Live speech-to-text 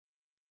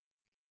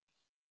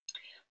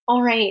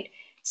All right.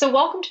 So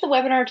welcome to the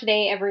webinar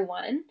today,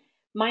 everyone.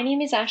 My name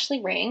is Ashley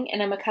Ring,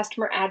 and I'm a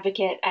customer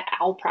advocate at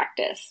Owl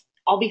Practice.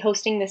 I'll be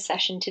hosting this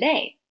session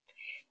today.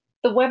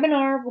 The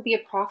webinar will be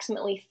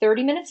approximately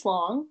 30 minutes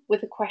long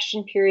with a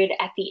question period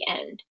at the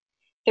end.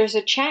 There's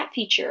a chat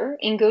feature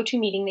in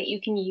GoToMeeting that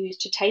you can use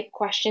to type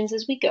questions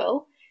as we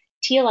go.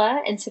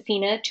 Tila and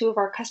Safina, two of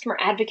our customer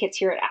advocates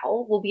here at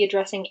Owl, will be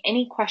addressing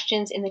any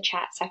questions in the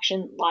chat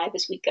section live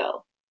as we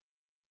go.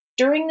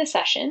 During the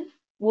session,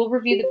 we'll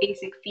review the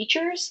basic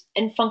features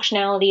and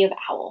functionality of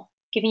OWL,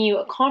 giving you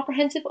a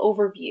comprehensive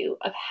overview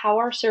of how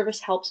our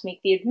service helps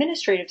make the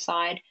administrative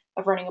side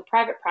of running a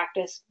private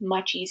practice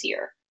much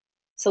easier.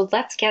 So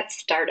let's get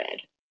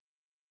started.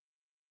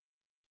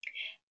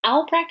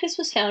 OWL Practice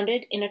was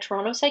founded in a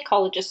Toronto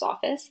psychologist's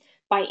office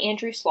by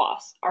Andrew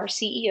Sloss, our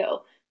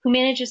CEO, who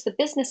manages the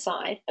business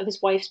side of his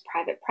wife's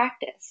private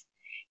practice.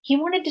 He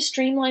wanted to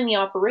streamline the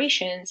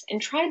operations and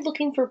tried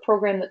looking for a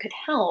program that could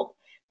help,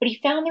 but he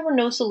found there were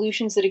no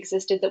solutions that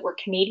existed that were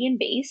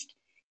Canadian-based,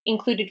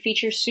 included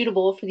features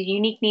suitable for the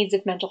unique needs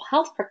of mental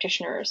health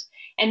practitioners,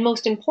 and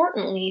most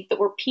importantly, that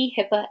were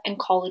PHIPAA and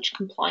college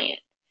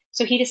compliant.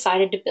 So he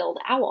decided to build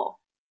OWL.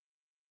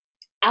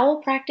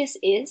 OWL Practice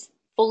is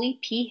fully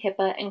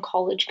PHIPAA and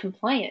college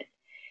compliant.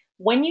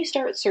 When you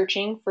start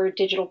searching for a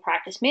digital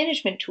practice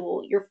management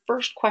tool, your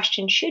first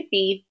question should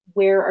be,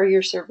 where are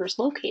your servers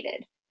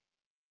located?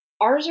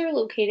 Ours are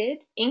located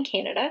in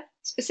Canada,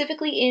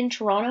 specifically in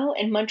Toronto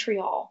and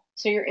Montreal,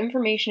 so your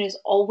information is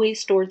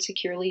always stored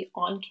securely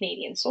on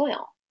Canadian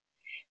soil.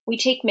 We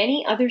take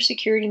many other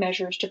security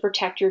measures to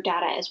protect your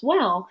data as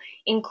well,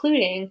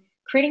 including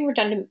creating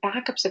redundant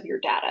backups of your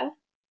data,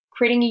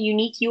 creating a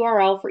unique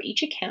URL for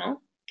each account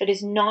that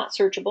is not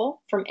searchable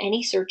from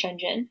any search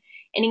engine,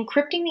 and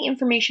encrypting the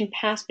information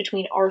passed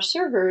between our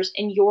servers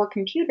and your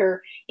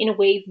computer in a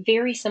way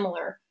very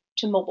similar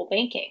to mobile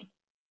banking.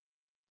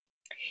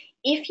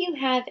 If you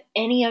have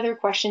any other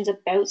questions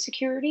about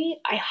security,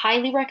 I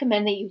highly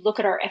recommend that you look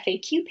at our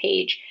FAQ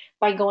page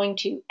by going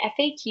to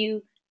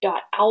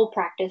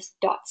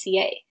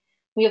faq.owlpractice.ca.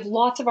 We have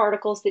lots of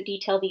articles that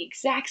detail the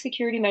exact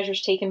security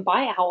measures taken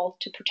by OWL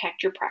to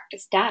protect your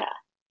practice data.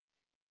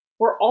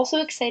 We're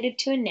also excited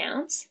to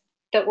announce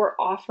that we're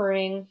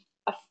offering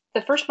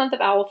the first month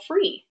of OWL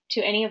free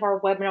to any of our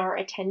webinar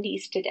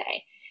attendees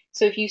today.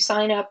 So if you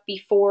sign up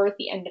before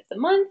the end of the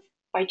month,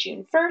 by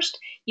June 1st,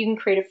 you can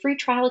create a free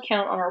trial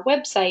account on our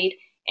website,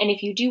 and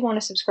if you do want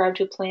to subscribe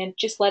to a plan,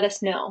 just let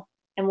us know,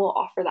 and we'll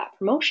offer that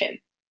promotion.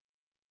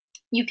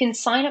 You can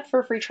sign up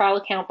for a free trial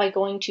account by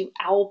going to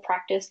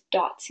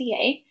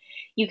owlpractice.ca.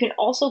 You can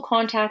also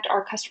contact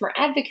our customer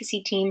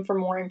advocacy team for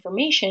more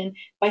information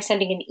by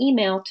sending an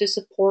email to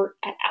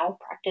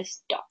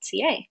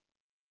support@owlpractice.ca.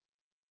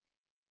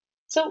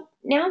 So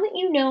now that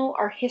you know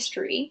our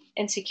history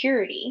and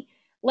security,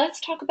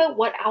 let's talk about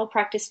what OWL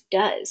Practice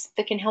does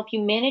that can help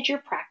you manage your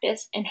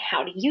practice and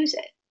how to use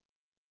it.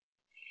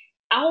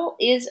 OWL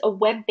is a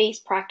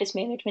web-based practice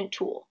management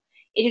tool.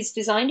 It is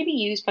designed to be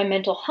used by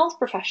mental health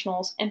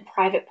professionals and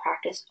private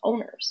practice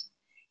owners.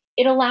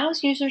 It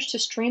allows users to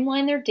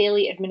streamline their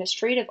daily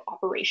administrative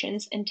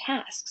operations and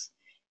tasks.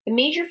 The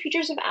major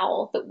features of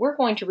OWL that we're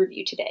going to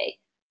review today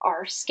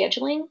are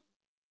scheduling,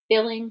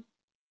 billing,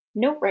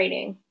 note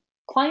writing,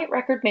 client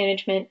record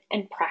management,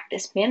 and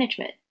practice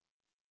management.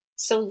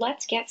 So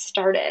let's get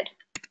started.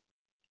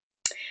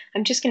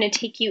 I'm just going to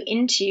take you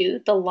into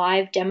the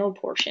live demo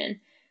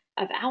portion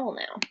of OWL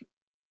now.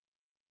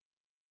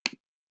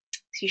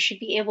 So you should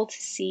be able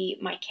to see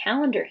my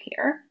calendar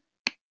here.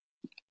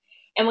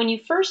 And when you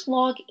first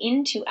log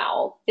into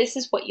OWL, this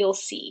is what you'll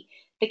see,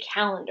 the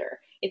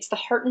calendar. It's the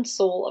heart and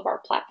soul of our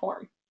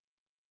platform.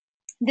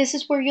 This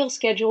is where you'll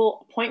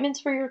schedule appointments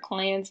for your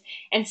clients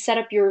and set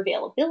up your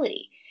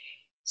availability.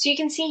 So you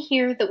can see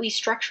here that we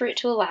structure it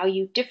to allow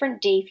you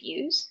different day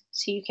views.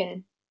 So you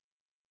can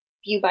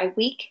view by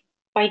week,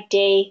 by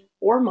day,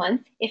 or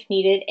month if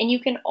needed. And you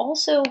can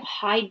also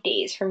hide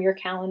days from your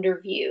calendar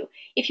view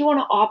if you want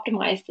to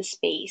optimize the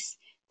space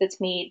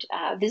that's made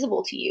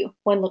visible to you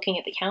when looking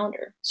at the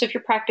calendar. So if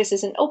your practice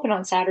isn't open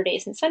on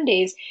Saturdays and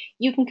Sundays,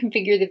 you can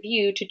configure the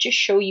view to just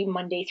show you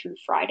Monday through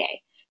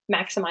Friday,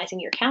 maximizing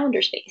your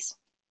calendar space.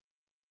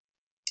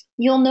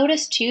 You'll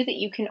notice too that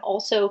you can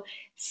also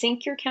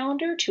sync your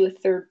calendar to a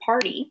third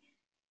party.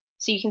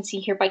 So you can see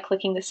here by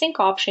clicking the sync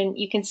option,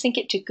 you can sync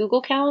it to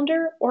Google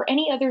Calendar or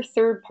any other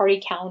third-party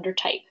calendar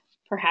type.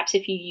 Perhaps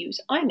if you use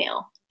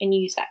iMail and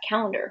use that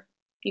calendar,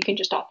 you can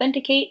just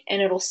authenticate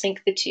and it'll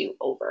sync the two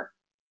over.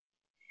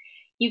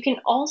 You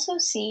can also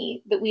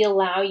see that we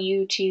allow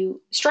you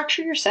to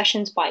structure your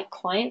sessions by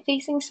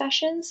client-facing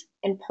sessions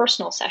and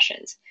personal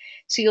sessions.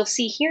 So you'll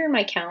see here in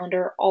my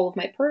calendar all of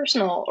my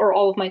personal or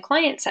all of my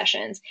client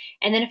sessions.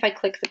 And then if I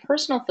click the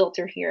personal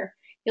filter here,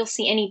 you'll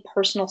see any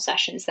personal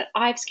sessions that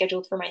I've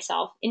scheduled for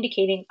myself,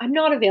 indicating I'm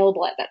not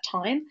available at that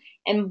time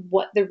and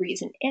what the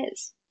reason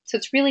is. So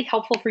it's really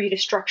helpful for you to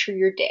structure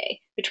your day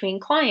between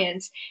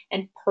clients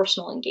and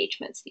personal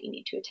engagements that you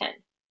need to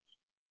attend.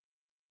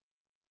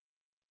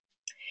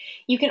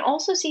 You can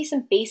also see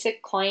some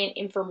basic client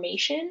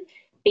information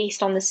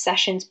based on the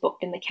sessions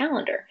booked in the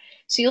calendar.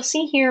 So you'll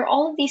see here,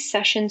 all of these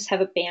sessions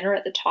have a banner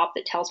at the top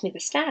that tells me the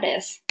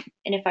status.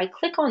 And if I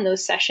click on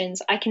those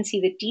sessions, I can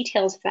see the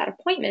details of that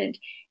appointment.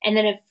 And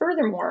then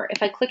furthermore,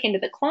 if I click into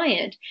the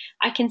client,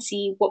 I can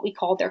see what we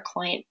call their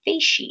client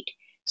face sheet.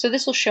 So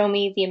this will show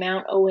me the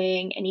amount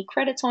owing, any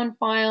credits on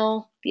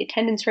file, the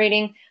attendance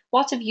rating,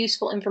 lots of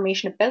useful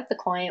information about the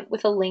client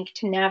with a link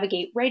to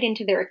navigate right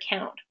into their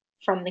account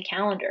from the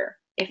calendar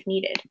if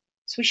needed.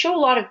 So we show a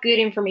lot of good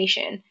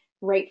information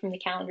right from the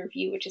calendar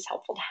view, which is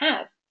helpful to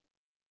have.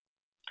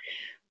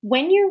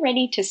 When you're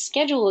ready to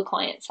schedule a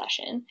client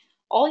session,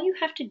 all you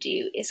have to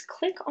do is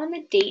click on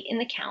the date in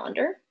the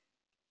calendar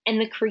and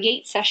the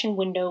Create Session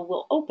window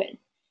will open.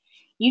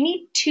 You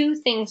need two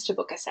things to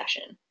book a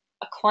session,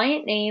 a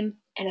client name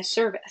and a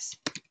service.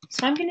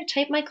 So I'm going to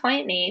type my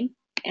client name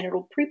and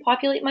it'll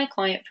pre-populate my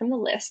client from the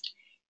list,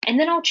 and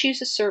then I'll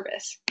choose a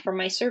service from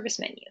my service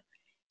menu.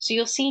 So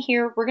you'll see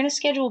here, we're going to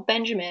schedule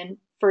Benjamin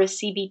for a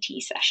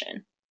CBT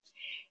session.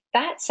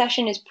 That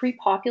session is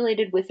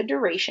pre-populated with a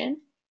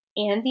duration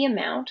and the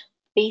amount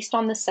based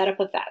on the setup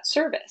of that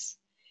service.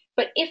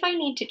 But if I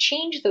need to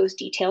change those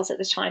details at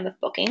the time of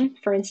booking,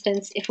 for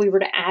instance, if we were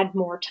to add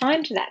more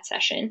time to that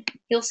session,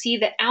 you'll see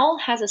that OWL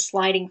has a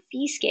sliding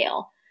fee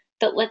scale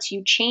that lets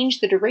you change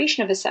the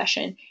duration of a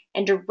session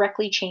and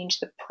directly change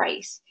the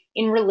price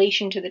in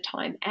relation to the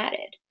time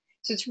added.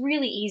 So it's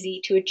really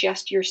easy to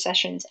adjust your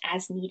sessions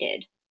as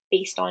needed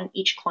based on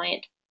each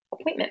client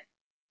appointment.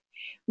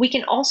 We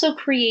can also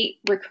create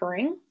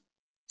recurring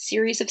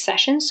series of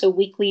sessions, so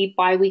weekly,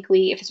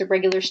 bi-weekly, if it's a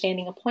regular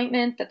standing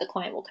appointment that the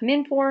client will come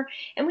in for,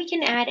 and we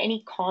can add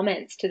any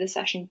comments to the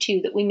session too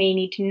that we may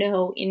need to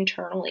know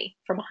internally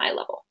from a high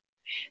level.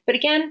 But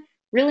again,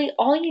 really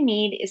all you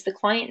need is the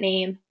client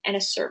name and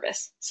a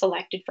service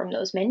selected from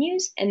those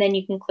menus, and then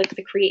you can click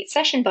the Create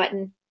Session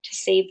button to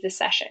save the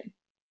session.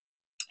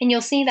 And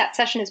you'll see that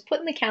session is put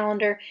in the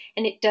calendar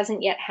and it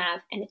doesn't yet have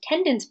an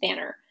attendance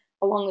banner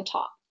along the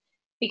top,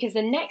 because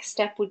the next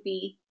step would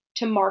be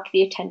to mark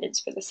the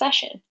attendance for the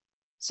session.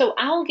 So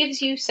OWL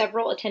gives you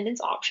several attendance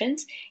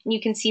options, and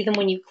you can see them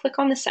when you click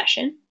on the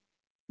session,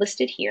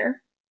 listed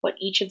here, what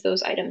each of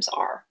those items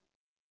are.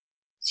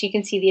 So you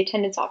can see the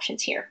attendance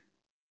options here.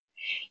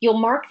 You'll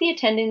mark the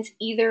attendance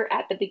either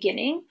at the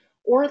beginning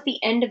or at the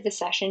end of the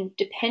session,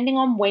 depending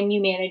on when you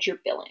manage your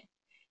billing.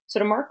 So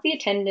to mark the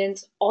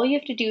attendance, all you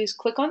have to do is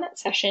click on that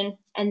session,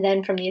 and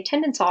then from the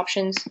attendance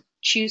options,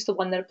 choose the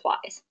one that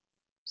applies.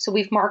 So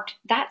we've marked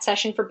that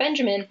session for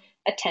Benjamin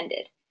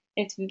attended.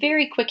 And it's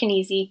very quick and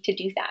easy to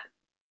do that.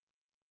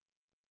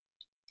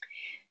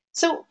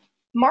 So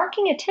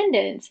marking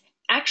attendance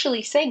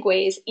actually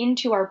segues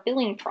into our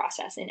billing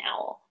process in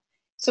OWL.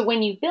 So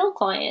when you bill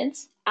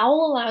clients,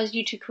 OWL allows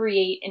you to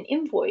create an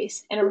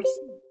invoice and a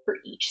receipt for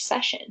each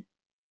session.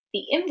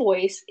 The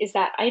invoice is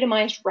that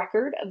itemized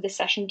record of the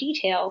session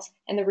details,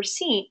 and the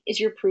receipt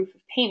is your proof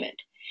of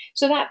payment.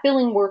 So that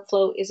billing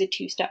workflow is a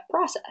two-step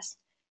process: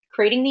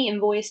 creating the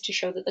invoice to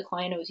show that the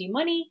client owes you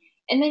money,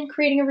 and then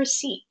creating a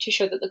receipt to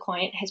show that the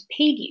client has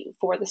paid you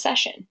for the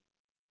session.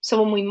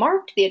 So when we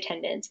marked the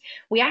attendance,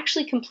 we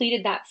actually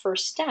completed that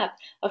first step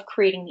of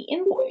creating the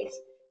invoice,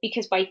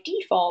 because by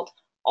default,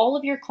 all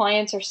of your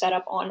clients are set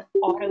up on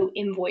auto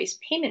invoice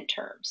payment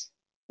terms.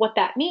 What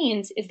that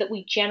means is that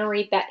we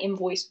generate that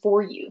invoice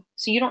for you,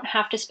 so you don't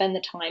have to spend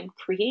the time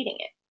creating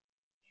it.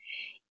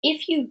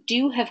 If you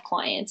do have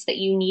clients that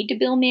you need to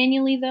bill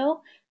manually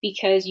though,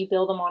 because you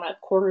bill them on a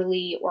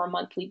quarterly or a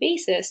monthly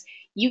basis,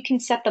 you can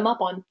set them up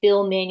on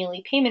bill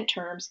manually payment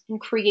terms and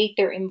create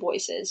their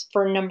invoices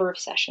for a number of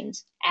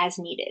sessions as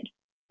needed.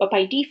 But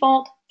by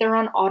default, they're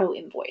on auto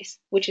invoice,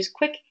 which is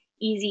quick,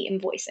 easy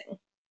invoicing.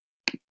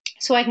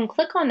 So I can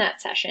click on that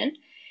session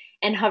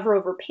and hover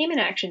over payment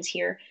actions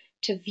here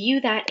to view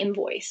that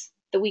invoice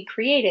that we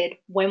created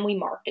when we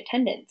marked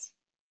attendance.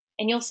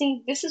 And you'll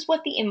see this is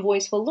what the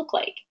invoice will look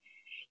like.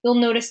 You'll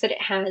notice that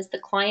it has the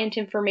client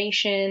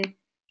information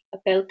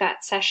about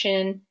that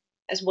session,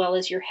 as well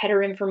as your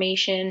header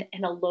information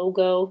and a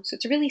logo. So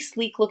it's a really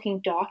sleek looking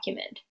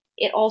document.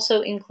 It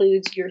also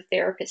includes your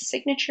therapist's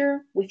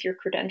signature with your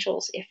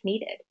credentials if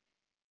needed.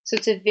 So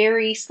it's a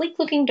very sleek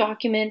looking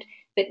document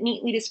that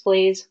neatly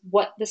displays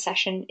what the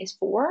session is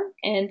for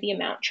and the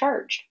amount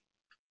charged.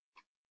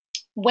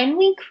 When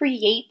we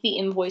create the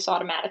invoice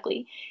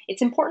automatically,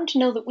 it's important to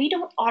know that we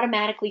don't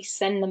automatically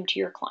send them to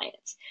your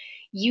clients.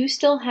 You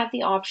still have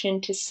the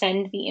option to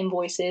send the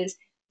invoices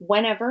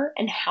whenever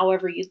and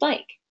however you'd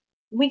like.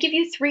 We give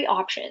you 3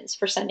 options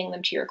for sending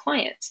them to your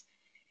clients.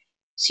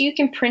 So you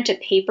can print a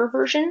paper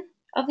version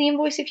of the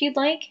invoice if you'd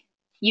like.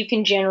 You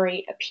can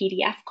generate a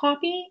PDF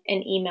copy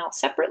and email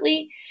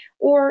separately,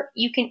 or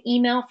you can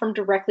email from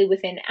directly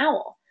within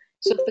OWL.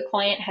 So if the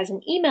client has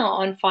an email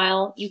on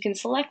file, you can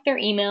select their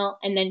email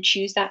and then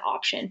choose that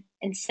option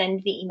and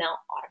send the email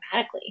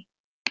automatically.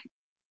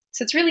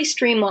 So it's really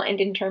streamlined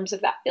in terms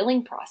of that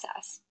billing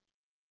process.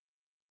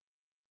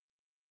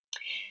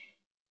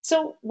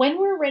 So when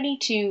we're ready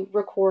to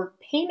record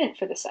payment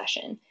for the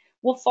session,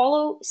 we'll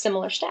follow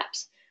similar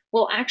steps.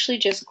 We'll actually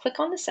just click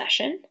on the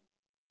session,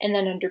 and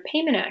then under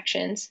payment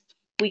actions,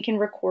 we can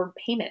record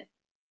payment.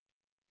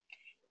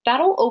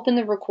 That'll open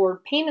the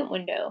record payment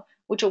window,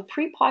 which will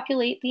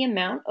pre-populate the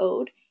amount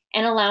owed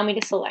and allow me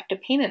to select a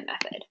payment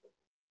method.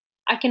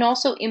 I can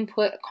also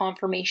input a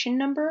confirmation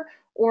number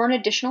or an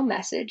additional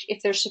message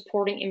if there's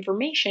supporting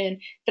information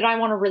that I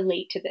want to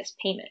relate to this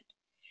payment.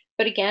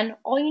 But again,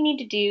 all you need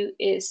to do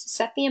is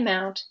set the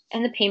amount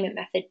and the payment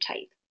method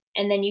type,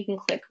 and then you can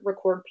click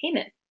record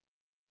payment.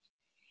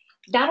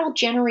 That'll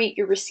generate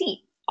your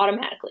receipt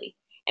automatically.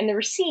 And the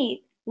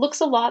receipt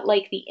looks a lot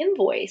like the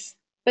invoice,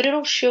 but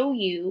it'll show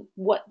you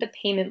what the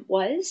payment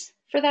was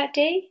for that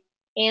day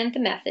and the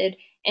method,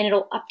 and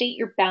it'll update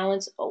your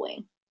balance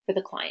owing for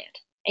the client.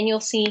 And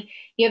you'll see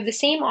you have the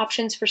same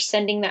options for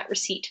sending that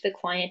receipt to the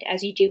client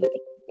as you do with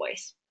the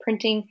invoice,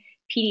 printing,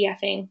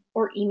 PDFing,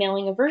 or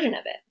emailing a version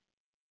of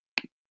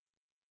it.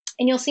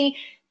 And you'll see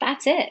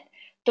that's it.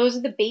 Those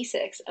are the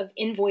basics of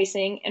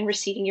invoicing and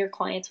receipting your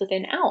clients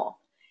within OWL.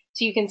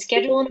 So you can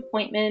schedule an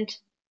appointment,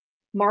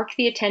 mark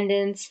the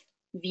attendance,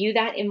 view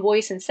that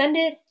invoice and send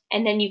it,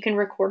 and then you can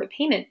record a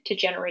payment to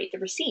generate the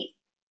receipt.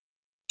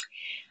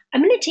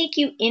 I'm going to take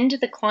you into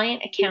the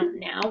client account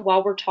now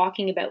while we're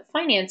talking about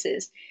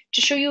finances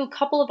to show you a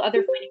couple of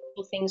other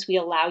financial things we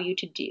allow you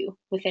to do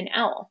within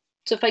OWL.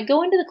 So if I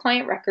go into the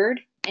client record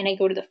and I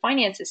go to the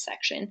finances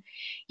section,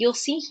 you'll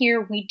see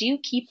here we do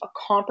keep a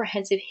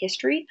comprehensive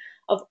history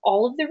of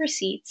all of the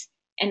receipts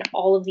and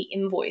all of the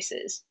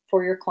invoices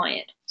for your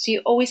client. So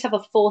you always have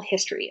a full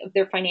history of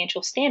their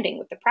financial standing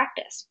with the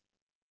practice.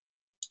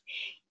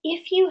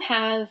 If you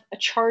have a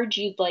charge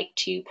you'd like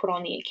to put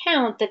on the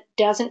account that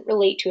doesn't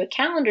relate to a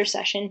calendar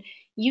session,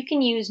 you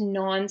can use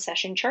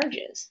non-session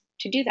charges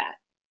to do that.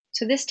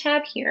 So this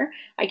tab here,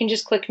 I can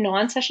just click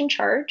non-session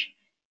charge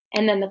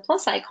and then the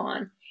plus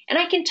icon, and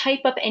I can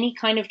type up any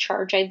kind of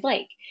charge I'd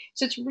like.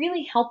 So it's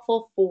really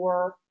helpful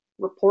for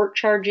report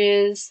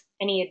charges,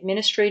 any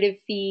administrative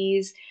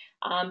fees.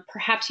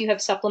 Perhaps you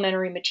have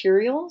supplementary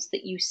materials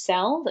that you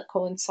sell that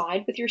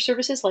coincide with your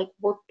services, like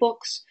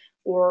workbooks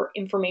or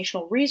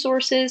informational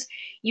resources.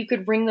 You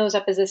could bring those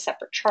up as a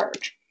separate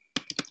charge.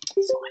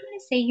 So I'm going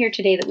to say here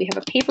today that we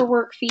have a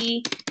paperwork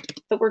fee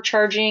that we're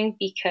charging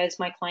because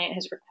my client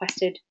has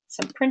requested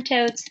some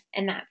printouts,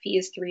 and that fee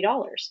is $3.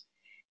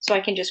 So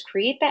I can just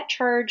create that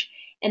charge,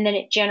 and then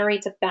it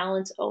generates a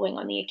balance owing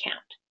on the account.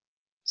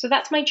 So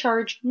that's my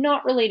charge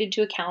not related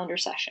to a calendar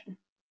session.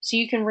 So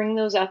you can ring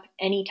those up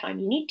anytime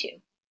you need to.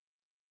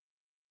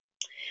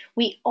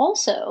 We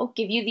also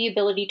give you the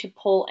ability to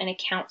pull an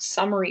account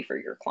summary for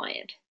your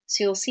client.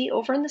 So you'll see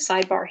over in the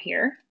sidebar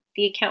here,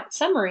 the account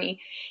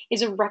summary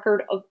is a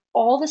record of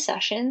all the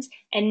sessions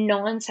and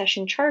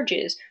non-session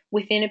charges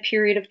within a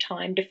period of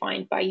time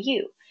defined by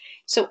you.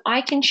 So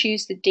I can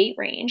choose the date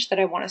range that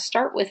I want to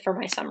start with for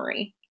my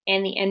summary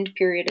and the end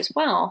period as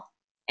well,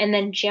 and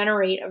then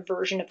generate a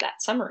version of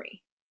that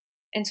summary.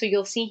 And so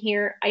you'll see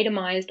here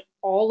itemized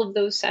all of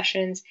those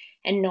sessions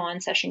and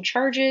non-session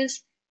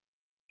charges.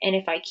 And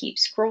if I keep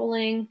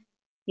scrolling,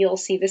 you'll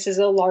see this is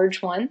a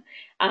large one.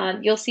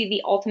 You'll see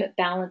the ultimate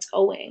balance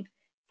owing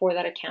for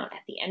that account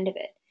at the end of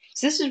it.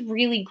 So this is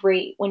really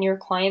great when your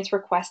clients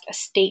request a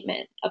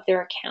statement of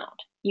their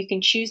account. You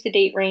can choose the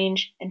date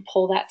range and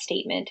pull that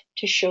statement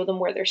to show them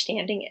where their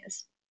standing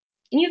is.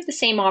 And you have the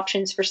same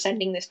options for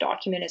sending this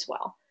document as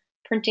well,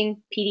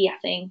 printing,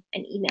 PDFing,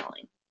 and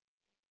emailing.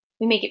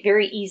 We make it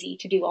very easy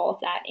to do all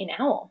of that in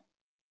OWL.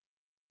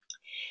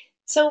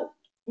 So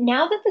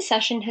now that the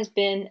session has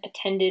been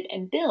attended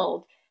and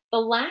billed, the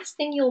last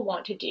thing you'll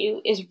want to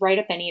do is write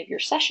up any of your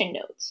session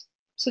notes.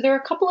 So there are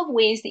a couple of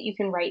ways that you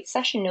can write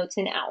session notes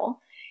in OWL.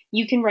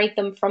 You can write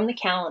them from the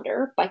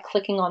calendar by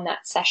clicking on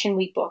that session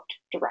we booked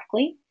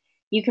directly.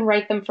 You can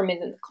write them from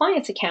within the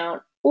client's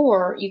account,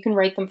 or you can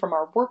write them from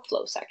our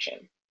workflow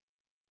section.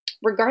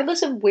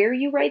 Regardless of where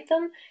you write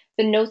them,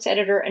 the notes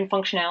editor and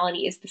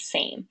functionality is the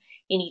same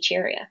in each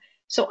area.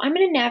 So I'm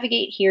going to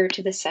navigate here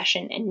to the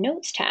Session and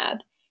Notes tab,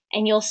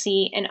 and you'll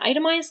see an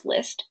itemized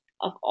list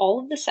of all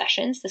of the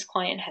sessions this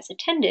client has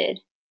attended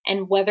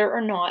and whether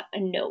or not a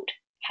note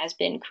has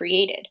been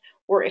created,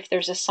 or if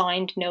there's a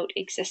signed note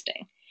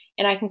existing.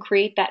 And I can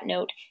create that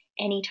note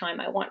anytime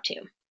I want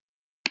to.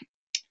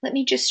 Let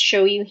me just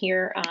show you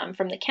here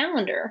from the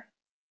calendar.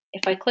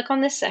 If I click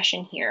on this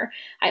session here,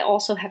 I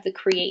also have the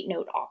Create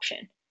Note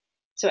option.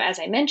 So as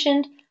I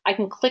mentioned, I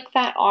can click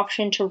that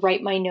option to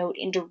write my note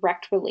in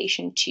direct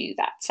relation to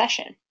that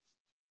session.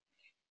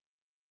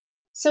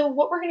 So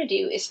what we're going to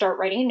do is start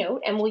writing a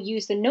note, and we'll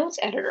use the notes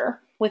editor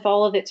with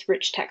all of its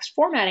rich text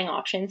formatting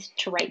options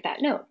to write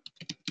that note.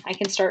 I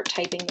can start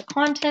typing the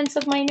contents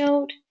of my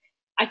note.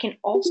 I can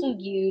also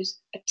use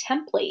a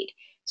template.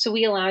 So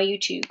we allow you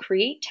to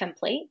create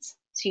templates.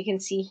 So you can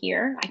see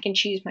here, I can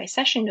choose my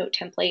session note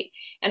template,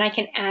 and I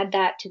can add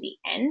that to the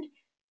end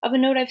of a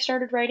note I've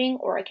started writing,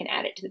 or I can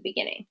add it to the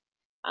beginning.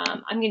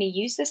 I'm going to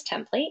use this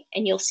template,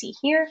 and you'll see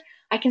here,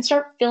 I can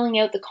start filling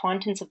out the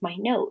contents of my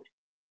note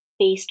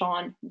based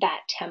on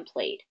that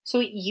template. So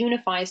it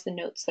unifies the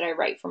notes that I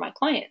write for my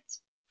clients.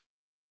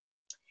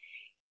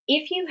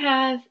 If you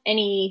have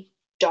any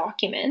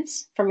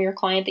documents from your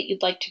client that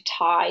you'd like to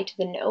tie to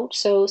the note.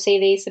 So say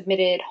they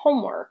submitted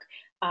homework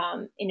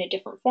in a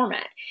different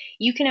format.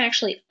 You can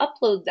actually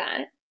upload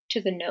that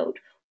to the note,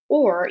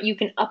 or you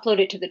can upload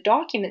it to the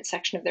document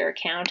section of their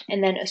account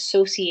and then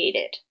associate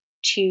it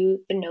to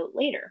the note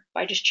later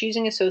by just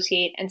choosing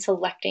associate and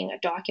selecting a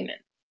document.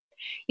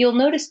 You'll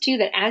notice too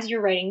that as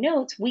you're writing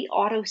notes, we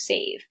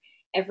auto-save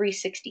every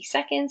 60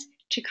 seconds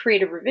to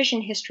create a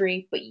revision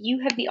history, but you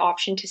have the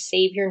option to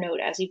save your note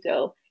as you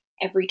go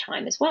every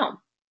time as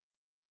well.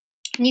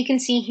 And you can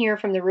see here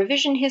from the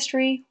revision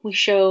history, we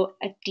show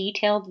a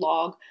detailed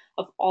log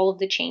of all of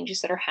the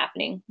changes that are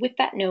happening with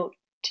that note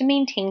to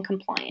maintain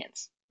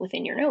compliance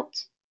within your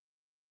notes.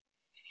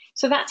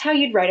 So that's how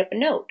you'd write up a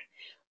note.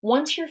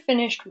 Once you're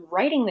finished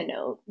writing the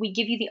note, we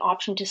give you the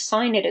option to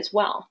sign it as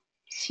well.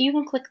 So you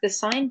can click the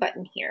sign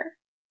button here,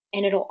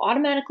 and it'll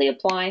automatically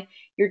apply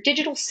your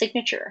digital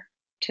signature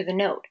to the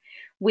note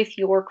with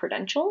your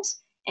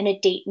credentials and a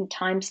date and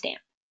time stamp.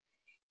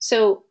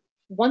 So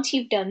once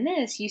you've done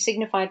this, you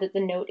signify that the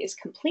note is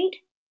complete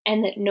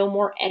and that no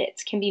more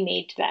edits can be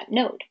made to that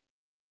note.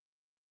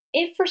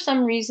 If for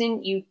some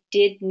reason you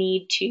did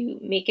need to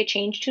make a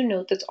change to a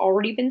note that's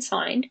already been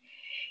signed,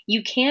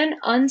 you can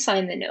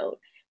unsign the note,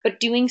 but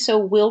doing so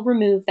will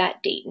remove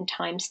that date and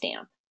time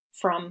stamp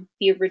from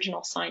the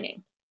original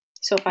signing.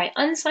 So if I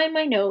unsign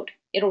my note,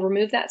 it'll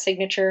remove that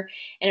signature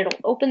and it'll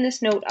open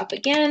this note up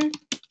again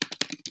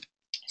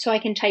so I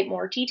can type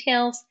more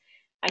details,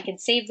 I can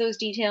save those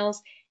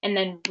details, and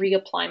then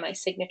reapply my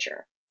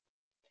signature.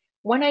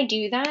 When I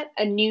do that,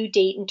 a new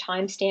date and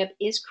time stamp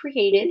is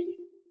created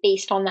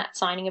based on that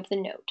signing of the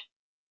note.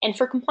 And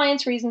for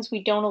compliance reasons,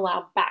 we don't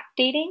allow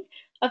backdating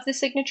of the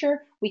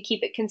signature. We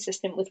keep it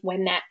consistent with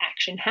when that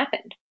action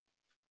happened.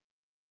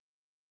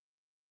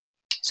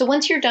 So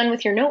once you're done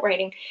with your note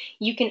writing,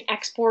 you can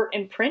export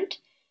and print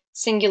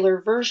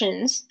singular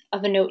versions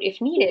of a note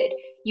if needed.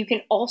 You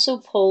can also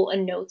pull a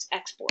notes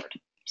export.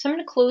 So I'm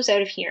going to close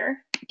out of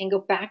here and go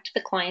back to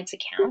the client's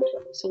account.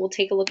 So we'll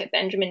take a look at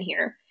Benjamin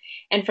here.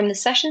 And from the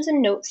Sessions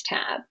and Notes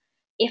tab,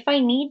 if I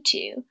need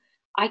to,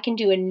 I can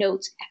do a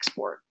notes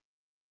export.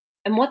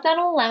 And what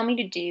that'll allow me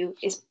to do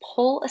is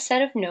pull a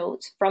set of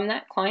notes from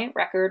that client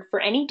record for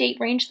any date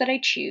range that I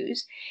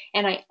choose.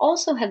 And I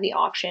also have the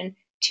option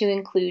to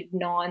include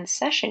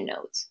non-session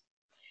notes.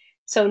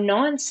 So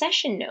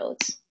non-session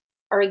notes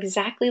are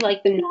exactly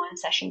like the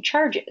non-session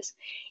charges.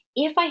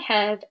 If I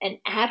have an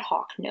ad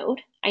hoc note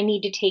I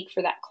need to take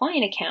for that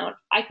client account,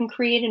 I can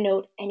create a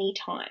note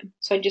anytime.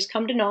 So I just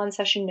come to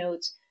non-session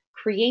notes,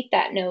 create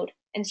that note,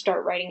 and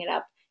start writing it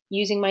up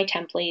using my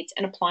templates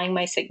and applying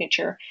my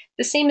signature,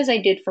 the same as I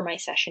did for my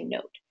session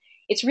note.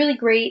 It's really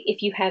great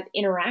if you have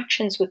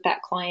interactions with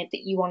that client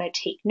that you want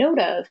to take note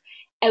of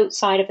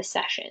outside of a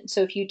session.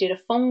 So if you did a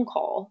phone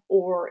call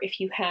or if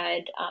you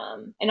had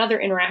another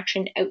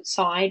interaction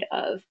outside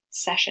of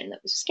session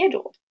that was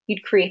scheduled,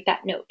 you'd create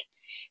that note.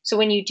 So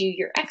when you do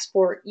your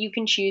export, you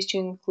can choose to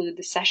include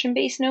the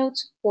session-based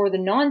notes or the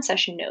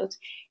non-session notes,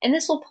 and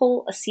this will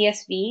pull a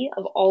CSV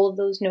of all of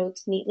those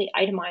notes neatly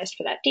itemized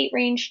for that date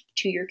range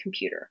to your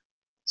computer.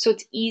 So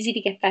it's easy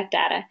to get that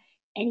data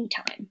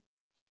anytime.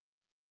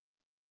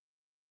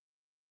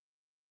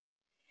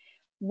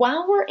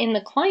 While we're in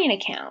the client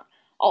account,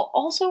 I'll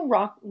also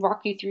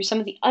walk you through some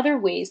of the other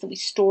ways that we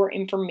store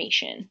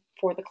information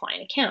for the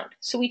client account.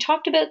 So we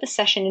talked about the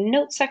session and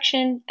notes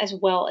section as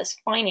well as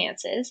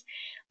finances.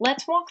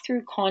 Let's walk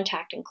through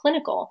contact and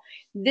clinical.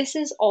 This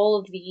is all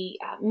of the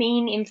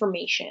main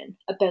information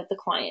about the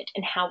client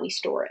and how we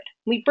store it.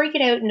 We break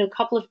it out into a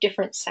couple of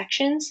different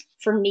sections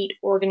for neat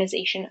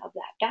organization of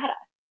that data.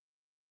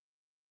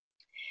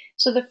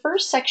 So the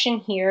first section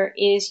here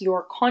is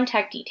your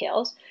contact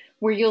details,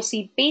 where you'll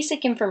see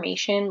basic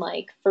information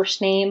like first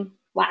name,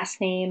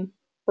 last name,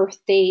 birth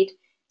date,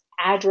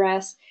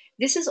 address.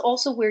 This is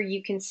also where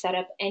you can set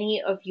up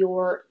any of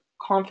your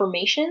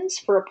confirmations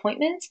for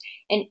appointments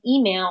and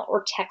email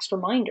or text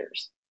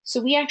reminders.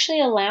 So we actually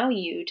allow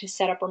you to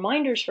set up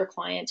reminders for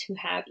clients who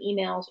have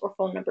emails or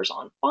phone numbers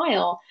on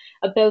file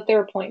about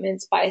their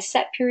appointments by a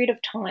set period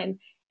of time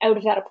out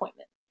of that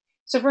appointment.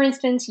 So for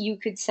instance, you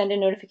could send a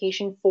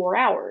notification 4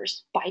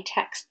 hours by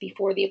text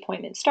before the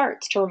appointment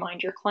starts to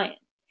remind your client.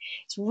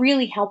 It's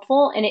really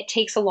helpful, and it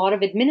takes a lot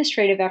of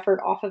administrative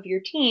effort off of your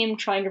team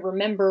trying to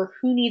remember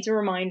who needs a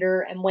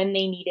reminder and when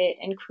they need it,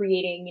 and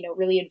creating,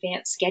 really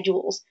advanced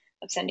schedules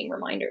of sending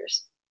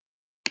reminders.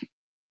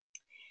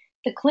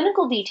 The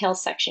clinical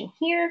details section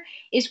here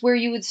is where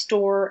you would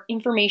store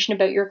information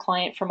about your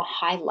client from a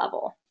high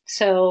level.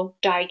 So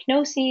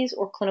diagnoses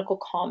or clinical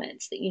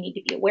comments that you need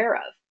to be aware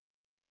of.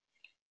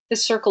 The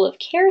circle of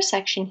care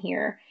section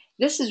here,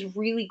 this is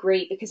really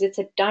great because it's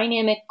a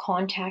dynamic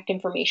contact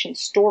information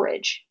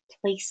storage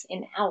place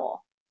in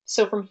OWL.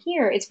 So from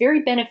here, it's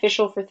very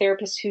beneficial for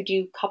therapists who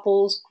do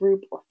couples,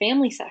 group, or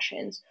family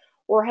sessions,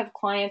 or have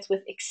clients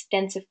with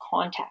extensive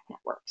contact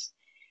networks.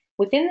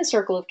 Within the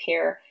circle of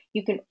care,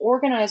 you can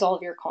organize all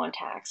of your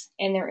contacts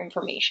and their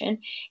information,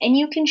 and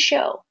you can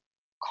show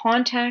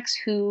contacts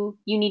who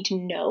you need to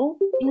know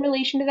in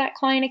relation to that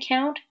client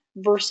account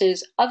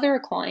versus other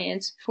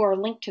clients who are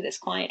linked to this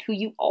client who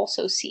you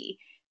also see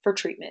for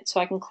treatment. So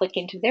I can click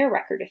into their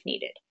record if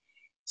needed.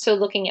 So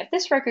looking at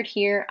this record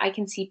here, I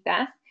can see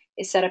Beth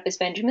is set up as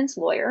Benjamin's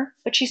lawyer,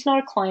 but she's not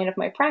a client of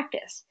my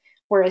practice,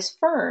 whereas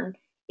Fern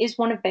is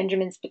one of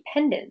Benjamin's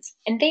dependents,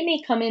 and they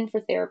may come in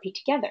for therapy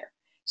together.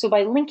 So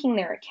by linking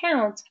their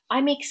accounts, I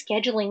make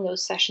scheduling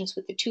those sessions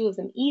with the two of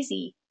them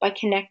easy by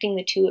connecting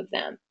the two of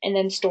them and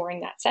then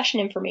storing that session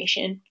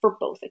information for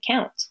both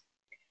accounts.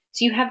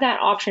 So you have that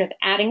option of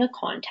adding a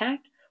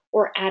contact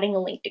or adding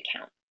a linked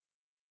account.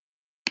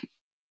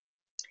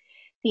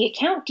 The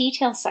account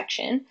details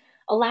section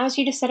allows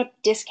you to set up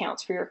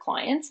discounts for your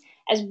clients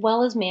as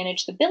well as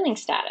manage the billing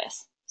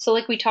status. So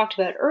like we talked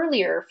about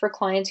earlier, for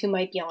clients who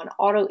might be on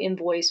auto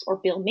invoice or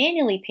bill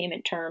manually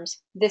payment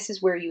terms, this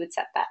is where you would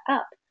set that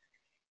up.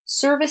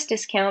 Service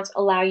discounts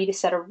allow you to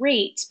set a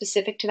rate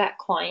specific to that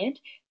client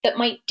that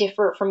might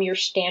differ from your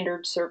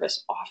standard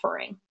service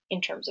offering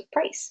in terms of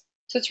price.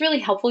 So it's really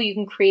helpful. You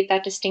can create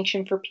that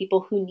distinction for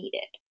people who need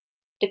it,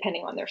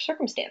 depending on their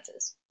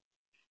circumstances.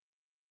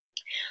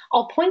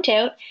 I'll point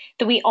out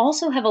that we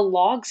also have a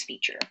logs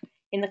feature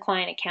in the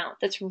client account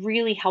that's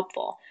really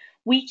helpful.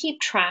 We keep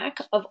track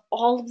of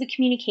all of the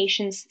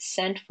communications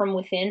sent from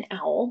within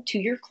OWL to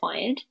your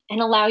client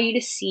and allow you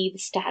to see the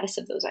status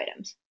of those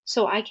items.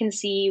 So I can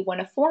see when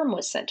a form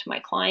was sent to my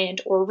client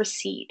or a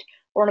receipt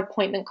or an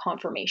appointment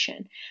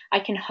confirmation.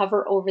 I can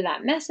hover over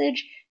that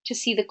message to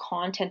see the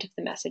content of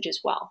the message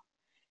as well.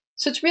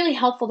 So it's really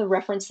helpful to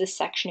reference this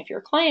section if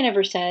your client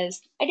ever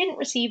says, I didn't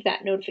receive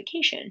that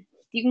notification.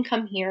 You can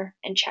come here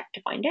and check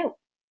to find out.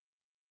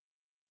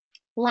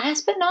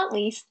 Last but not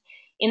least,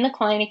 in the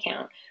client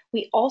account,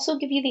 we also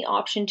give you the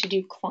option to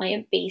do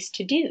client-based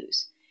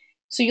to-dos.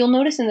 So you'll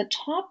notice in the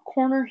top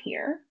corner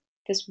here,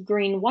 this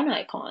green one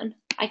icon,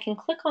 I can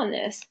click on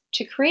this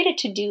to create a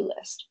to-do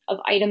list of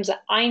items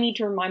that I need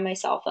to remind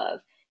myself of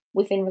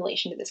within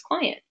relation to this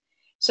client.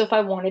 So if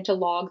I wanted to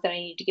log that I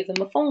need to give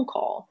them a phone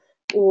call,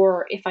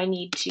 or if I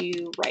need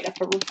to write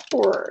up a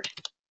report,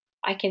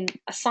 I can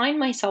assign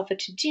myself a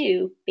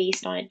to-do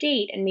based on a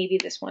date, and maybe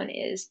this one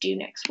is due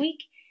next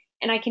week,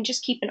 and I can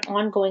just keep an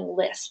ongoing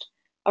list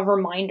of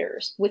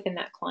reminders within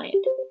that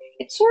client.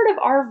 It's sort of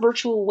our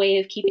virtual way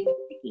of keeping a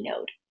sticky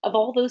note of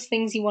all those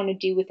things you want to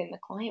do within the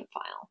client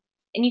file.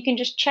 And you can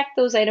just check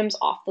those items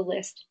off the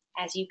list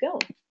as you go.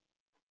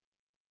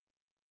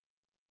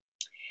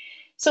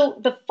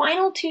 So the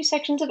final two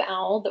sections of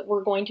OWL that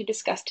we're going to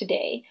discuss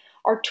today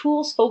are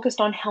tools focused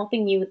on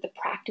helping you with the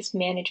practice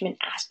management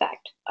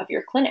aspect of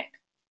your clinic.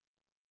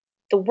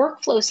 The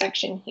workflow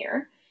section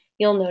here,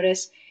 you'll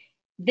notice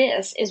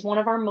this is one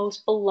of our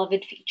most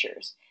beloved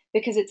features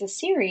because it's a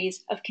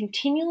series of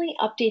continually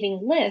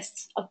updating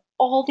lists of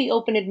all the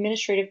open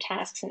administrative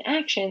tasks and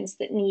actions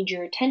that need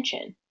your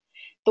attention.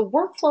 The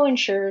workflow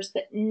ensures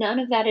that none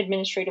of that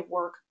administrative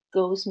work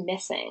goes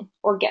missing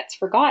or gets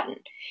forgotten.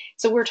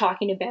 So we're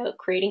talking about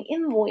creating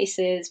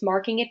invoices,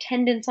 marking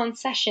attendance on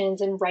sessions,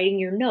 and writing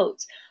your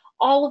notes.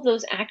 All of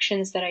those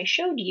actions that I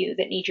showed you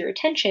that need your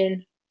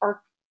attention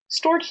are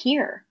stored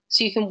here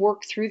so you can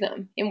work through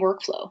them in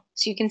workflow.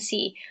 So you can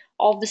see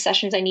all the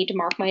sessions I need to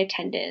mark my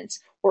attendance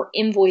or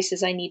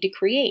invoices I need to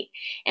create.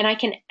 And I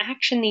can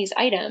action these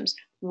items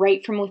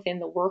right from within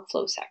the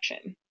workflow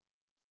section.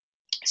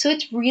 So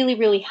it's really,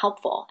 really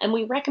helpful. And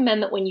we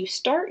recommend that when you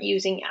start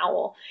using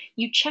OWL,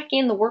 you check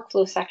in the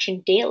workflow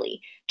section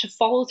daily to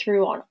follow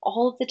through on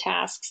all of the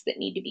tasks that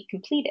need to be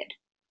completed.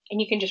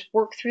 And you can just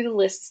work through the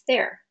lists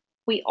there.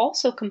 We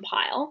also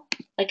compile,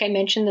 like I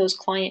mentioned, those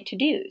client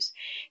to-dos.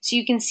 So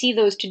you can see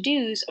those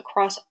to-dos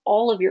across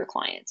all of your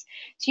clients.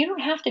 So you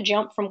don't have to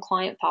jump from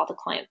client file to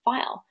client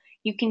file.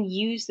 You can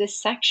use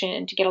this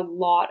section to get a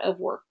lot of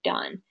work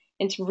done.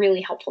 And it's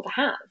really helpful to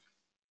have.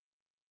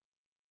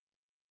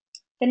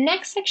 The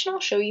next section I'll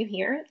show you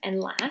here, and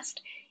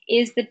last,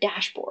 is the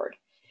dashboard.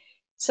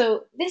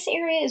 So this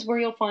area is where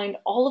you'll find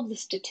all of the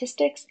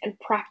statistics and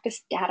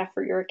practice data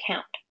for your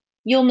account.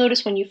 You'll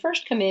notice when you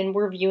first come in,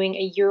 we're viewing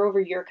a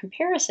year-over-year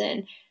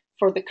comparison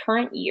for the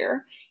current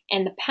year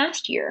and the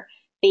past year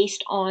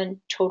based on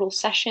total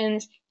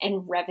sessions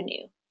and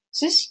revenue.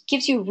 So this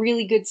gives you a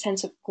really good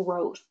sense of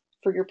growth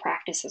for your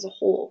practice as a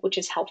whole, which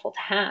is helpful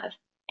to have.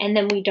 And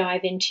then we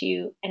dive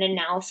into an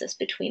analysis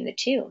between the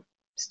two.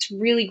 It's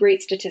really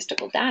great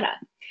statistical data.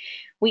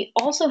 We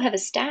also have a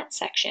stats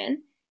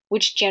section,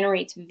 which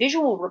generates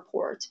visual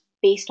reports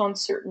based on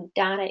certain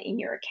data in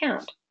your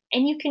account.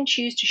 And you can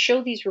choose to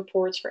show these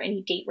reports for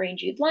any date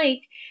range you'd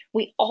like.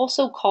 We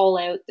also call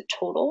out the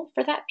total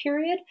for that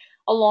period,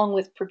 along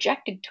with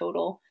projected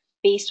total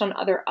based on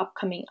other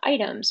upcoming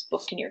items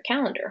booked in your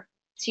calendar.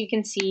 So you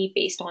can see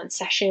based on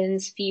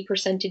sessions, fee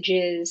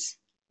percentages,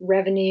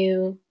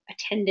 revenue,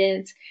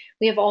 attendance.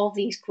 We have all of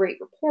these great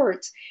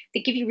reports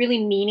that give you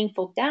really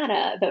meaningful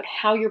data about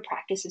how your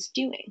practice is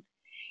doing.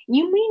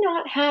 You may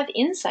not have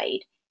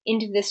insight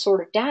into this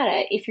sort of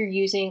data if you're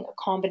using a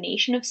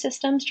combination of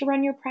systems to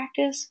run your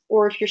practice,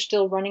 or if you're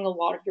still running a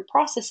lot of your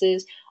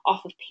processes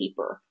off of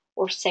paper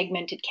or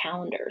segmented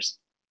calendars.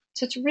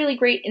 So it's really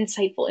great,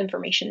 insightful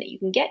information that you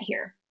can get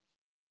here.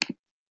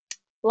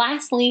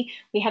 Lastly,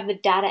 we have the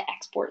data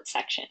export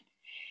section.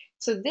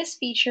 So this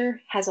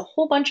feature has a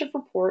whole bunch of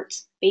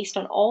reports based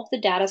on all of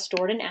the data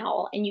stored in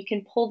OWL, and you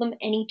can pull them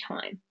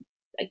anytime.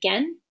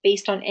 Again,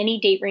 based on any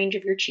date range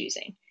of your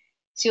choosing.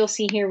 So you'll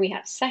see here we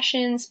have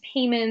sessions,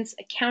 payments,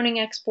 accounting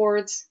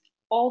exports,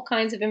 all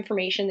kinds of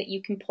information that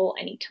you can pull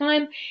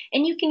anytime,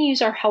 and you can use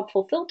our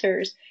helpful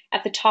filters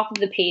at the top of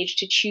the page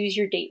to choose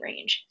your date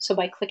range. So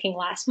by clicking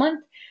last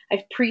month,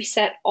 I've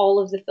preset all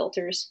of the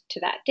filters to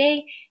that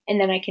day, and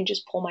then I can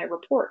just pull my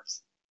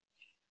reports.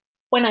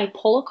 When I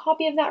pull a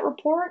copy of that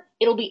report,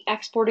 it'll be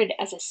exported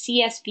as a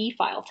CSV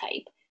file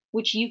type,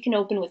 which you can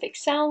open with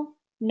Excel,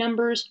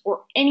 Numbers,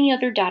 or any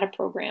other data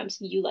programs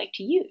you like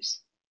to use.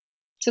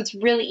 So it's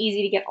really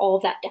easy to get all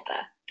of that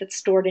data that's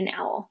stored in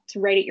OWL. It's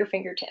right at your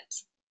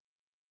fingertips.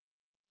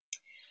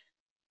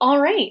 All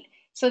right,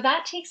 so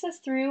that takes us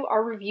through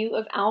our review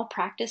of OWL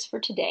practice for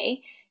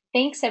today.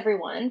 Thanks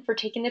everyone for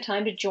taking the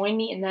time to join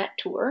me in that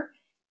tour.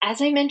 As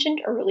I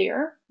mentioned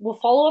earlier, we'll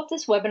follow up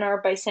this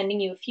webinar by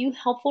sending you a few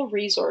helpful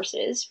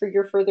resources for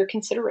your further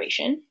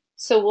consideration.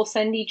 So we'll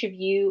send each of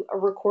you a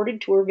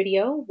recorded tour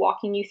video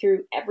walking you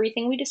through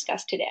everything we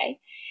discussed today.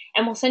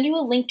 And we'll send you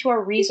a link to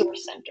our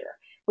resource center,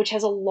 which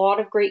has a lot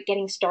of great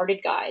getting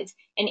started guides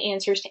and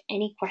answers to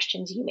any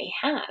questions you may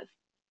have.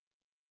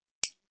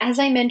 As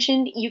I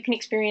mentioned, you can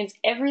experience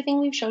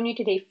everything we've shown you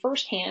today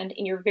firsthand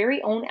in your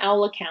very own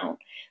OWL account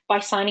by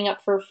signing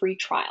up for a free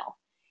trial.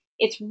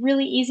 It's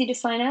really easy to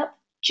sign up.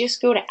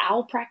 Just go to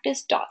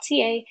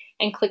owlpractice.ca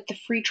and click the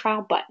free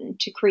trial button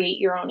to create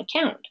your own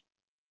account.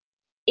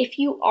 If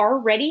you are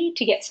ready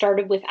to get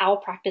started with OWL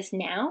Practice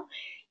now,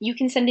 you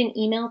can send an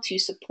email to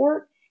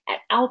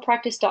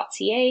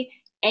support@owlpractice.ca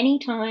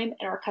anytime,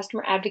 and our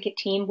customer advocate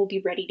team will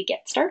be ready to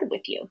get started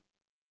with you.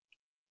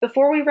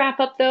 Before we wrap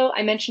up, though,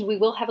 I mentioned we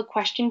will have a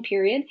question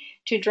period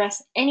to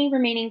address any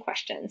remaining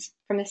questions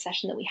from the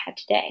session that we had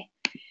today.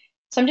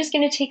 So I'm just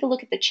going to take a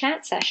look at the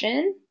chat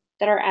session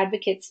that our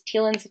advocates,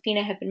 Teela and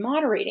Safina, have been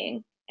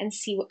moderating and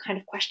see what kind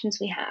of questions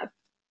we have.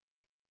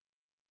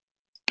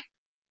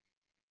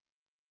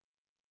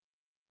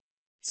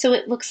 So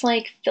it looks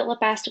like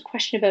Philip asked a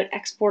question about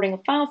exporting a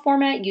file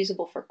format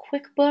usable for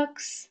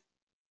QuickBooks.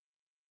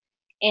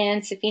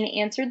 And Safina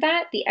answered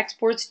that. The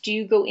exports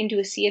do go into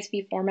a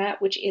CSV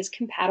format, which is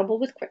compatible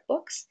with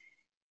QuickBooks.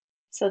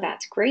 So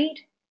that's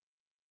great.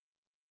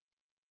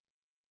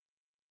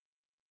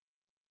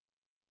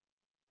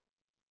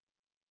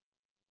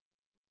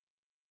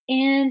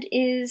 And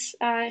is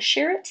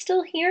Sherritt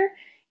still here?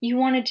 You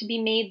wanted to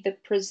be made the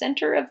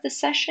presenter of the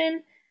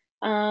session.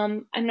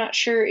 I'm not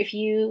sure if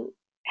you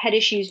had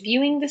issues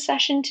viewing the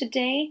session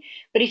today,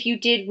 but if you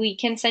did, we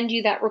can send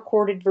you that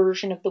recorded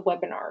version of the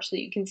webinar so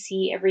that you can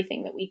see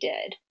everything that we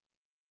did.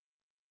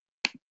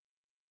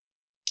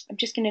 I'm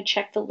just going to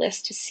check the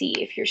list to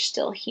see if you're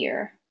still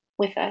here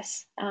with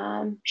us.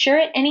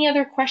 Sherritt, any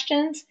other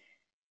questions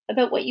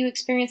about what you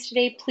experienced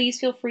today? Please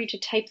feel free to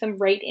type them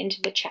right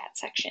into the chat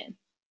section.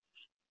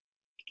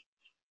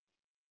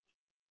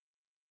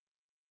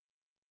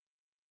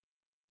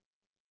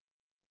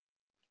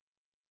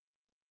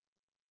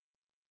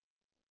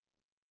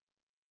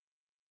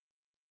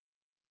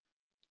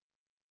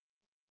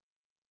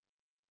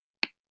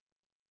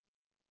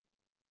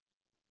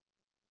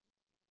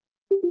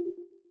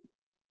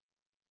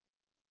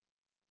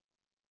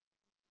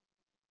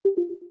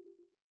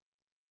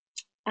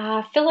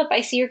 Philip,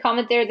 I see your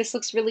comment there. This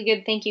looks really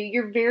good. Thank you.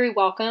 You're very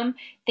welcome.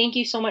 Thank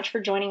you so much for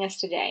joining us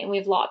today. And we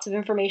have lots of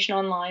information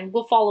online.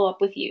 We'll follow up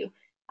with you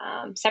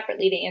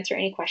separately to answer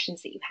any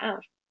questions that you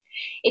have.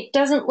 It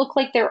doesn't look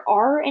like there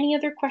are any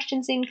other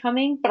questions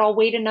incoming, but I'll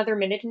wait another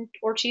minute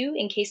or two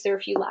in case there are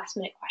a few last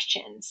minute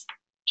questions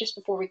just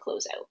before we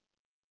close out.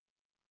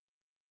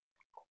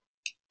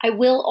 I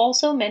will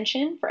also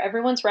mention, for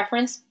everyone's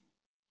reference,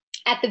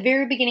 at the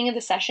very beginning of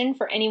the session,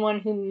 for anyone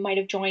who might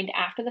have joined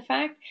after the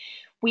fact,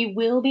 we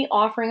will be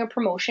offering a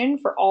promotion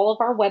for all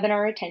of our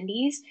webinar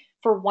attendees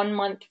for 1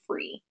 month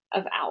free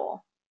of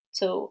OWL.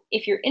 So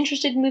if you're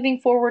interested in moving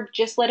forward,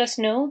 just let us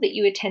know that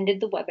you attended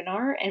the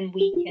webinar and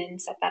we can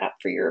set that up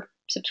for your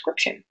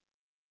subscription.